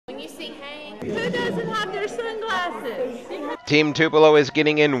Who doesn't have their sunglasses? Team Tupelo is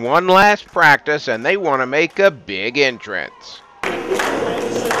getting in one last practice, and they want to make a big entrance.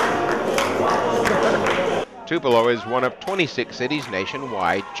 Tupelo is one of 26 cities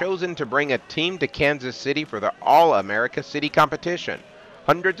nationwide chosen to bring a team to Kansas City for the All-America City competition.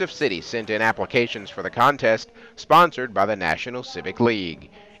 Hundreds of cities sent in applications for the contest, sponsored by the National Civic League.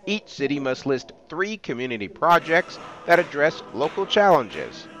 Each city must list 3 community projects that address local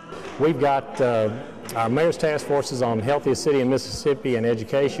challenges. We've got our Mayor's Task Forces on Healthiest City in Mississippi and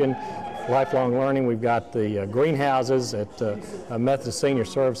Education, Lifelong Learning. We've got the greenhouses at Methodist Senior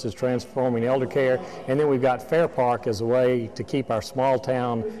Services transforming elder care, and then we've got Fair Park as a way to keep our small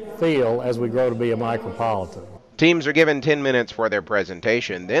town feel as we grow to be a micropolitan. Teams are given 10 minutes for their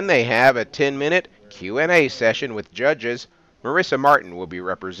presentation. Then they have a 10-minute Q&A session with judges. Marissa Martin will be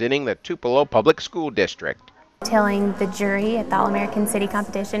representing the Tupelo Public School District. Telling the jury at the All-American City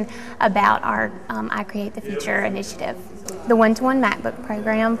competition about our I Create the Future initiative. The one-to-one MacBook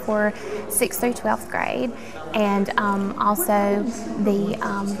program for 6th through 12th grade, and also the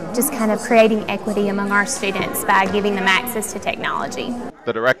just kind of creating equity among our students by giving them access to technology.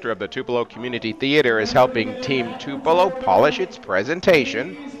 The director of the Tupelo Community Theater is helping Team Tupelo polish its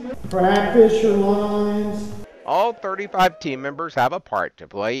presentation. Practice your lines. All 35 team members have a part to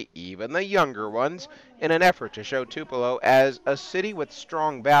play, even the younger ones, in an effort to show Tupelo as a city with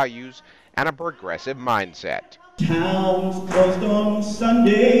strong values and a progressive mindset. Town's closed on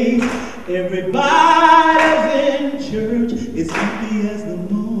Sunday, everybody's in church, it's empty as the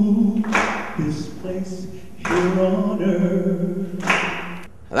moon, this place here on earth.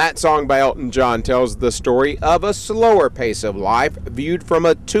 That song by Elton John tells the story of a slower pace of life viewed from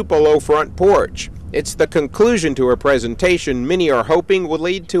a Tupelo front porch. It's the conclusion to a presentation many are hoping will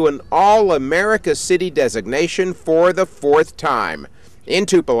lead to an All-America City designation for the 4th time. In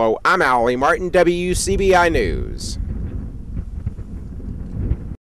Tupelo, I'm Allie Martin, WCBI News.